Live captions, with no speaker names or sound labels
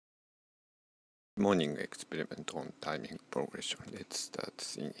Morning experiment on timing progression. Let's start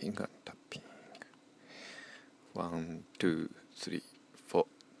singing and tapping. 1, 2, 3, 4.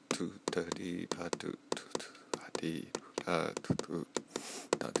 2, 3, 2, 2, 2,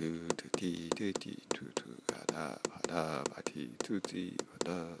 2,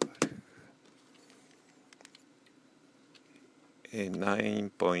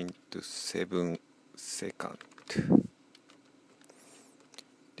 9.7 second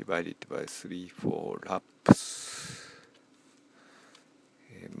divided by 3-4 laps,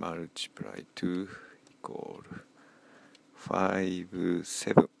 multiply 2 equal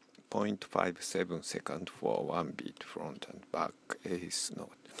 0.57 second for one beat front and back eighth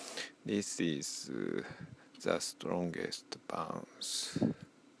note. This is the strongest bounce.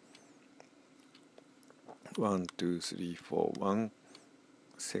 1, 2, 3, 4, 1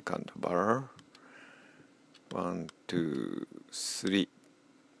 second bar. 1, 2, 3.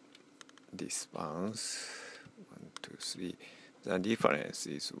 This bounce. 1, 2, 3. The difference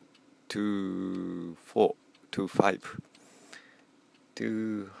is 2, 4, 2, 5.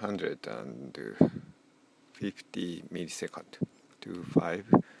 250 millisecond. 2,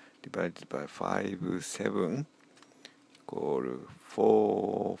 5 divided by 5, 7 equal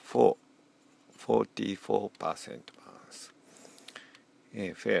 44% bounce.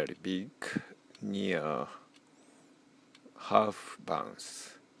 Fairly big, near half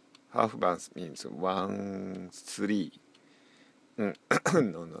bounce. Half bounce means 1, 3. No,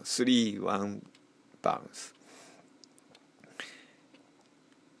 3, 1 bounce.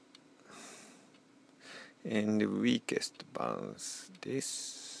 And the weakest bounce,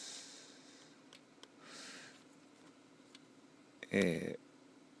 this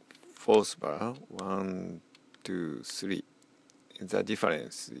fourth bar, 1, 2, 3. The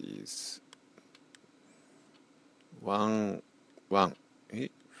difference is 1, 1.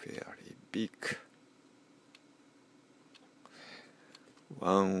 Fairly big.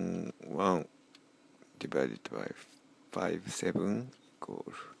 1, 1 divided by 5, 7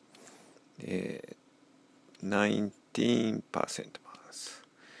 equals 19% bounce.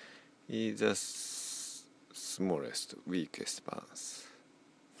 Is the smallest, weakest bounce.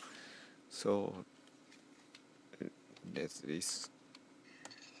 So let's list.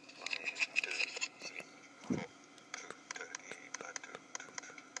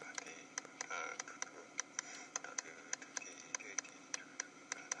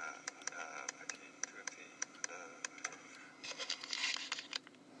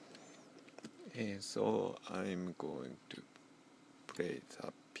 So I'm going to play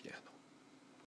the